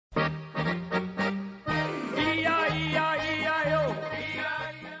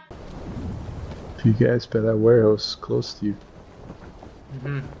Two guys by that warehouse close to you.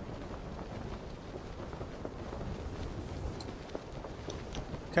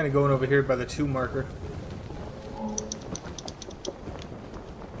 Kind of going over here by the 2 marker.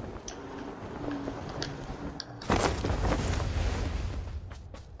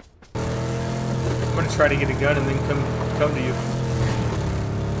 I'm gonna try to get a gun and then come to you.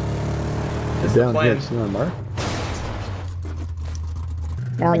 That's the plan. Here, see on mark?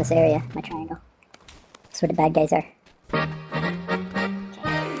 They're all in this area, my triangle. That's where the bad guys are.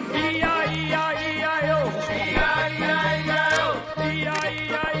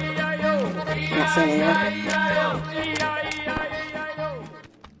 Not seeing anyone.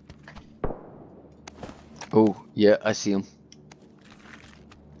 Oh, yeah, I see him.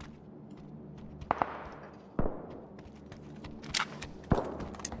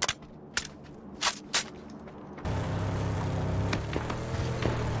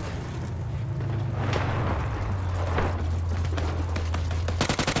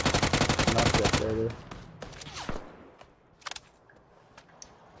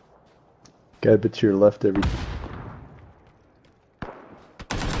 Guy a bit to your left every.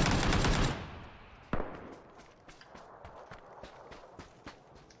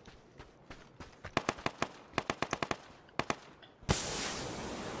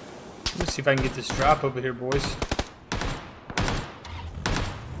 Let's see if I can get this drop over here, boys.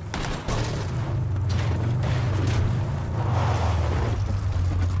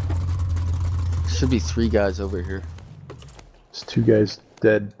 Should be 3 guys over here. There's 2 guys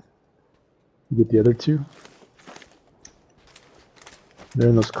dead. You get the other 2? They're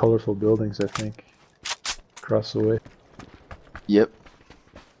in those colorful buildings, I think. Across the way. Yep.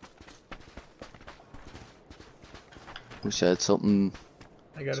 Wish I had something.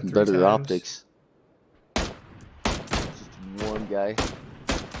 I got some it 3 better times. optics. Just one guy.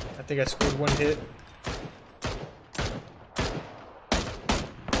 I think I scored 1 hit.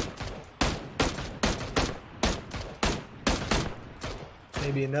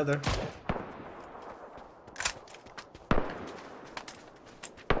 Maybe another.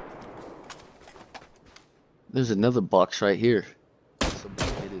 There's another box right here.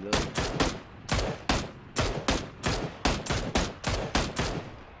 Somebody hit it up.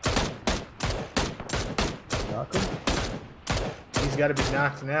 Knock him? He's got to be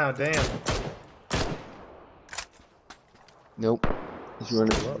knocked now. Damn. Nope. He's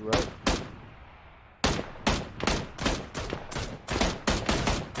running to the right.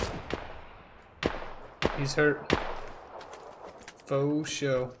 He's hurt. Faux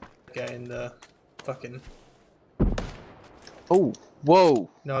show. Guy in the fucking. Oh, whoa.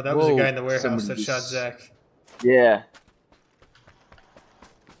 No, that was the Whoa. guy in the warehouse Somebody that shot just- Zach. Yeah.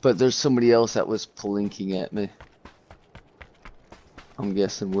 But there's somebody else that was plinking at me. I'm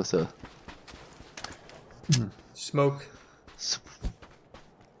guessing with a Smoke.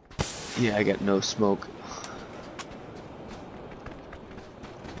 Yeah, I got no smoke.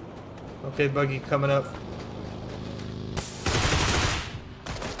 Okay, buggy coming up.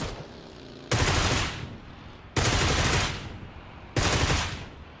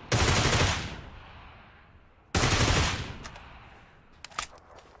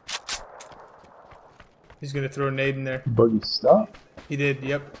 He's gonna throw a nade in there. Buggy stop? He did,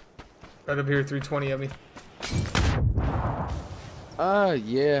 yep. Right up here, 320 of me.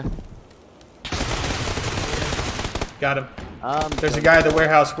 Yeah. Got him. There's a guy at the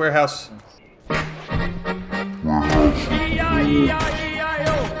warehouse.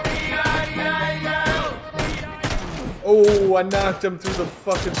 Oh, I knocked him through the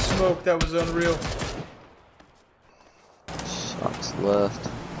fucking smoke. That was unreal. Shots left.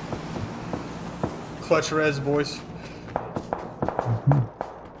 Clutch res, boys.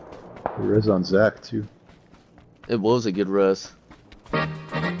 The res on Zach, too. It was a good res. Guys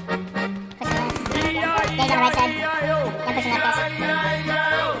on the right side. I'm pushing left, guys.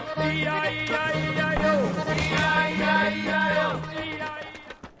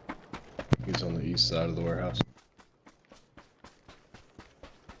 He's on the east side of the warehouse.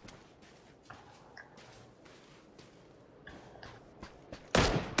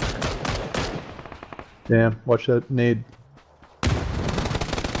 Damn, watch that nade.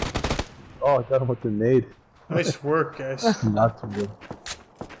 Oh, I got him with the nade. Nice work, guys. Not too good.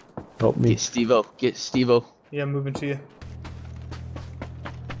 Help me. Get Steve-O. Get Steve-O. Yeah, I'm moving to you.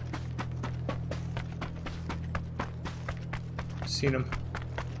 Seen him.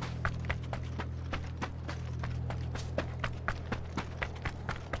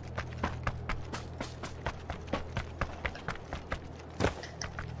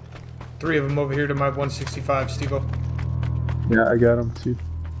 Three of them over here to my 165, Steve-O. Yeah, I got him too.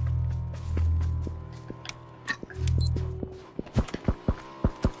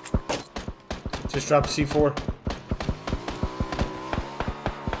 Just dropped C4.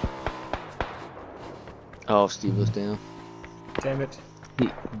 Oh, Steve was down. Damn it.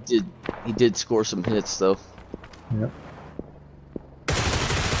 He did score some hits though. Yep.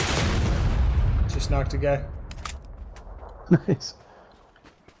 Just knocked a guy. Nice.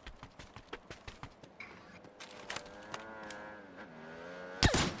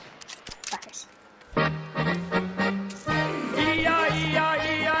 Fuckers.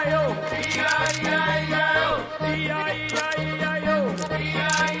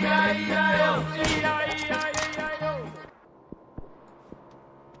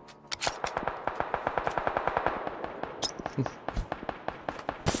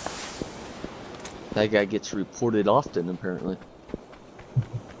 That guy gets reported often, apparently.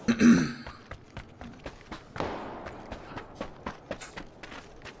 That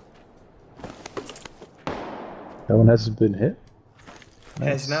one hasn't been hit?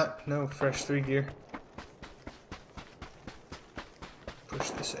 Has not. No, fresh 3 gear. Push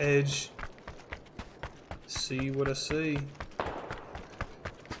this edge. See what I see. I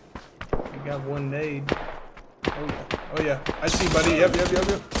got one nade. Oh yeah. Oh yeah. I see, buddy. Yep.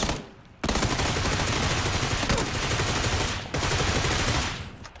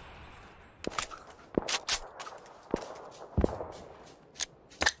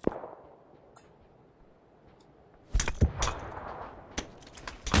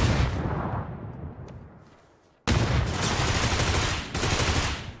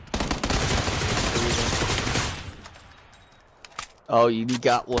 Oh, you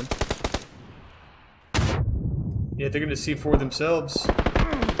got one. Yeah, they're gonna C4 themselves.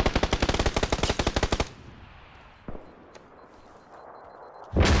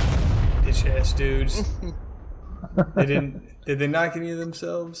 Bitch ass dudes. They didn't. Did they knock any of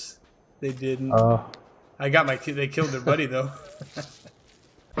themselves? They didn't. I got my. They killed their buddy though.